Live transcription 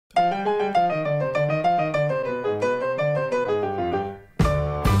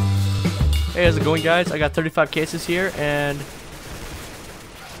Hey, how's it going, guys? I got 35 cases here, and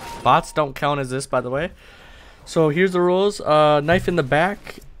bots don't count as this, by the way. So here's the rules. Knife in the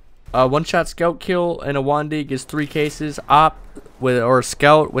back, one-shot scout kill, and a Wandig is 3 cases. Op with or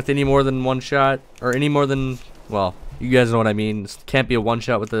scout with any more than 1 shot, or any more than, well, you guys know what I mean. It can't be a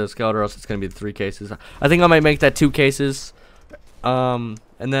 1-shot with the scout, or else it's gonna be 3 cases. I think I might make that 2 cases. And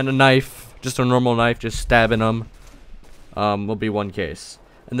then a knife, just a normal knife, just stabbing them, will be 1 case.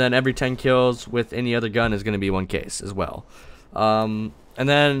 And then every 10 kills with any other gun is gonna be 1 case as well. And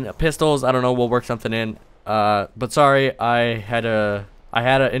then pistols, I don't know, we'll work something in. But sorry, I had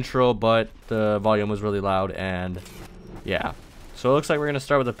an intro, but the volume was really loud, and yeah. So it looks like we're gonna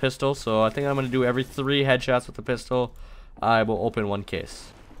start with a pistol. So I think I'm gonna do every 3 headshots with the pistol, I will open 1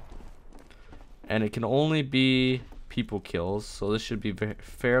 case, and it can only be people kills. So this should be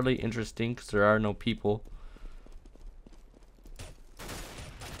fairly interesting because there are no people.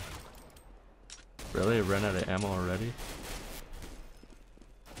 Really, I ran out of ammo already.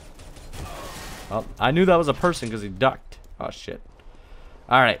 Oh, I knew that was a person because he ducked. Oh shit.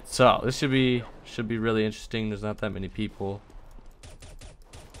 Alright, so this should be really interesting. There's not that many people.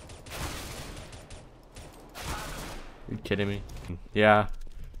 You kidding me? Yeah.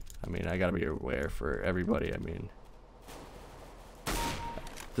 I mean, I gotta be aware for everybody. I mean,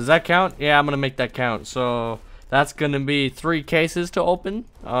 does that count? Yeah, I'm gonna make that count. So that's gonna be 3 cases to open.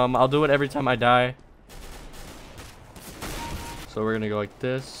 I'll do it every time I die. So we're gonna go like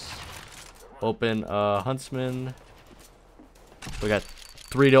this. Open Huntsman. We got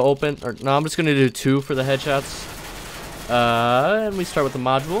 3 to open. Or no, I'm just gonna do 2 for the headshots. And we start with the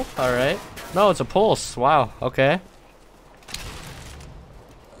module. All right. No, it's a pulse. Wow. Okay.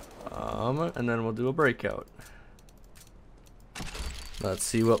 And then we'll do a breakout. Let's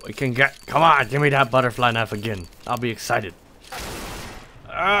see what we can get. Come on, give me that butterfly knife again. I'll be excited.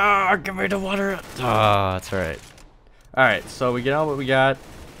 Ah, give me the water. Ah, that's alright. Alright, so we get out what we got.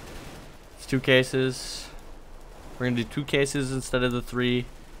 It's 2 cases. We're gonna do 2 cases instead of the 3.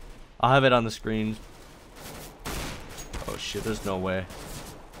 I'll have it on the screen. Oh shit, there's no way.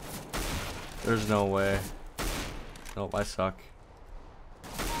 There's no way. Nope, I suck.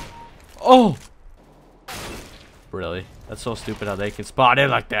 Oh! Really? That's so stupid how they can spot in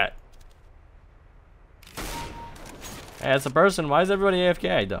like that. Hey, it's a person. Why is everybody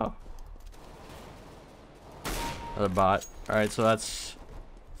AFK though? Another bot. Alright, so that's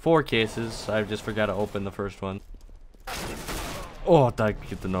 4 cases. I just forgot to open the first one. Oh, I thought I could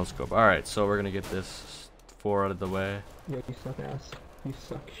get the no scope. Alright, so we're gonna get this 4 out of the way. Yeah, you suck ass. You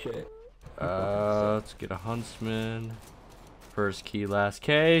suck shit. Let's get a Huntsman. First key, last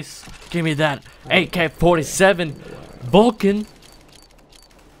case. Give me that AK-47 Vulcan.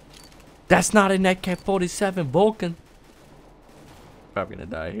 That's not an AK-47 Vulcan. Probably gonna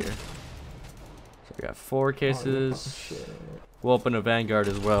die here. So we got 4 cases. We'll open a Vanguard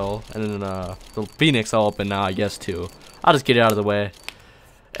as well, and then the Phoenix I'll open now, I guess, too. I'll just get it out of the way.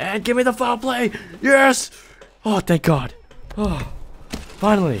 And give me the foul play. Yes. Oh, thank God. Oh,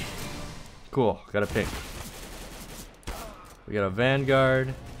 finally. Cool. Got a pink. We got a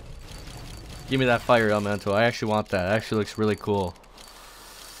Vanguard. Give me that fire elemental. I actually want that. It actually looks really cool.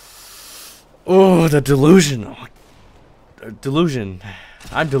 Oh, the delusion. Delusion.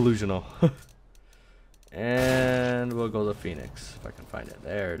 I'm delusional. And we'll go to Phoenix if I can find it.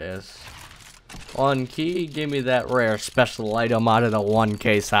 There it is. 1 key. Give me that rare special item out of the 1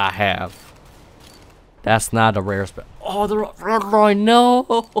 case I have. That's not a rare special. Oh, the red line. No.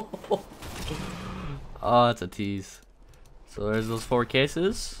 Oh, that's a tease. So there's those 4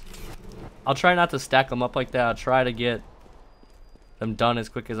 cases. I'll try not to stack them up like that. I'll try to get them done as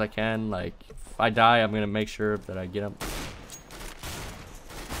quick as I can. Like, if I die, I'm going to make sure that I get them.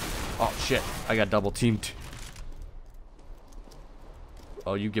 Oh, shit. I got double teamed.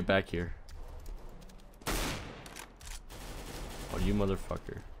 Oh, you get back here. Oh, you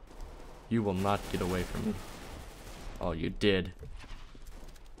motherfucker. You will not get away from me. Oh, you did.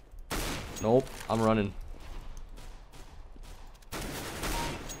 Nope. I'm running.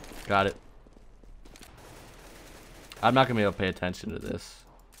 Got it. I'm not gonna be able to pay attention to this.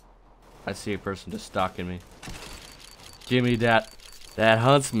 I see a person just stalking me. Give me that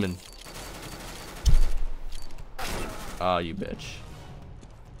Huntsman. Oh, you bitch.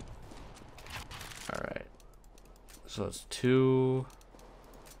 Alright. So it's 2.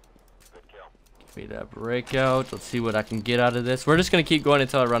 Give me that breakout. Let's see what I can get out of this. We're just gonna keep going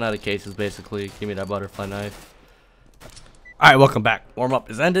until I run out of cases, basically. Give me that butterfly knife. Alright, welcome back. Warm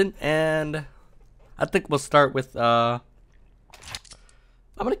up is ending, and I think we'll start with I'm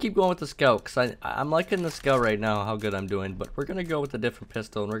gonna keep going with the scout because I'm liking the scout right now, how good I'm doing, but we're gonna go with a different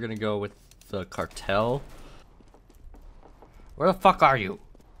pistol, and we're gonna go with the cartel. Where the fuck are you?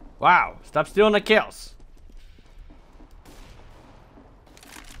 Wow, stop stealing the kills.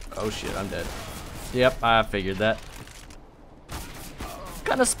 Oh shit, I'm dead. Yep, I figured that. What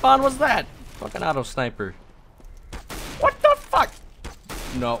kind of spawn was that? Fucking auto sniper. What the fuck?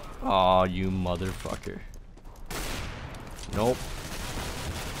 No. Aw, you motherfucker. Nope.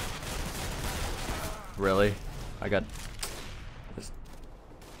 Really? I got this.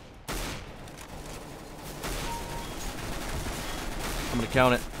 I'm gonna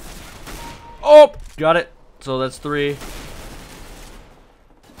count it. Oh! Got it. So that's 3.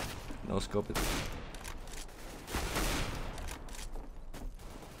 No scope it.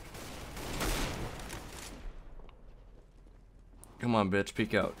 Come on, bitch,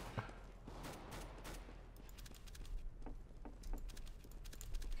 peek out.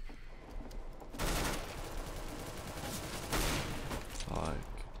 Fuck.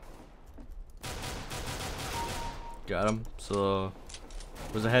 Got him. So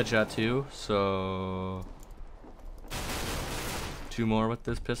it was a headshot too. So 2 more with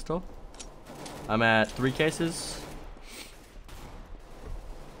this pistol. I'm at 3 cases.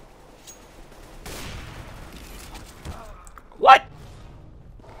 What?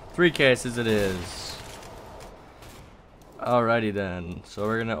 3 cases it is. Alrighty then. So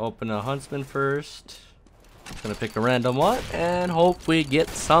we're gonna open a Huntsman first. Gonna pick a random one and hope we get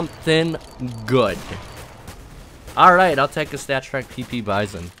something good. Alright, I'll take a StatTrak PP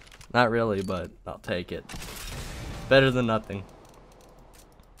Bison. Not really, but I'll take it. Better than nothing.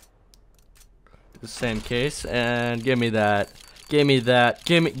 The same case and give me that. Give me that.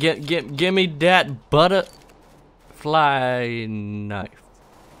 Give me that butterfly knife.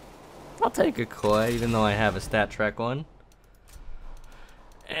 I'll take a koi even though I have a StatTrak one.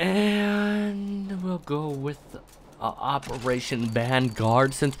 And we'll go with Operation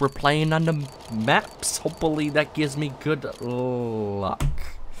Vanguard since we're playing on the maps. Hopefully that gives me good luck.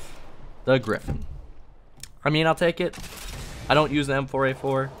 The Griffin. I mean, I'll take it. I don't use the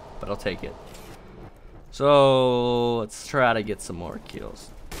M4A4, but I'll take it. So let's try to get some more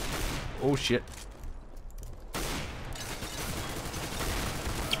kills. Oh shit.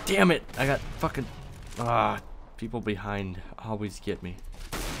 Damn it. I got fucking people behind always get me.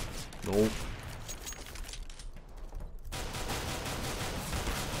 Nope.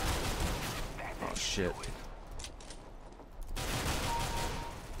 Oh shit.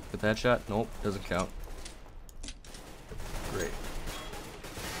 Get that shot? Nope, doesn't count. Great.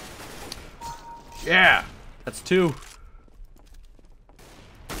 Yeah, that's 2.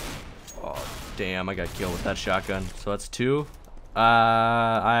 Oh damn, I got killed with that shotgun. So that's 2.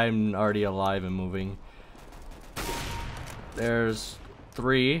 I'm already alive and moving. There's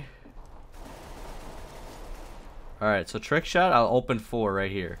 3. Alright, so trick shot, I'll open 4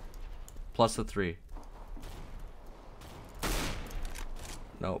 right here. Plus the 3.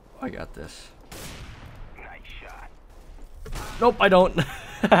 Nope, I got this. Nice shot. Nope, I don't.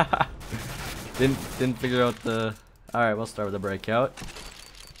 Didn't figure out the... Alright, we'll start with the breakout.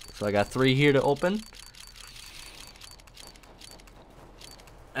 So I got 3 here to open.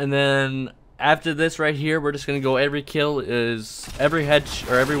 And then after this right here, we're just gonna go every kill is every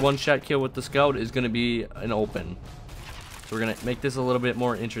every one-shot kill with the scout is gonna be an open. So we're gonna make this a little bit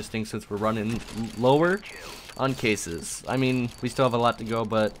more interesting since we're running lower on cases. I mean, we still have a lot to go,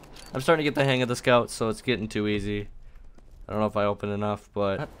 but I'm starting to get the hang of the scout, so it's getting too easy. I don't know if I open enough,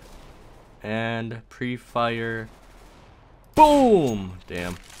 but and pre-fire. Boom!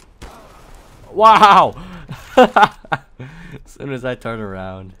 Damn. Wow! As soon as I turn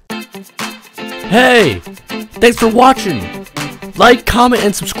around. Hey! Thanks for watching! Like, comment,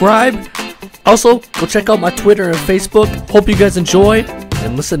 and subscribe. Also, go check out my Twitter and Facebook. Hope you guys enjoy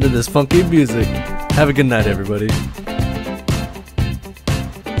and listen to this funky music. Have a good night, everybody.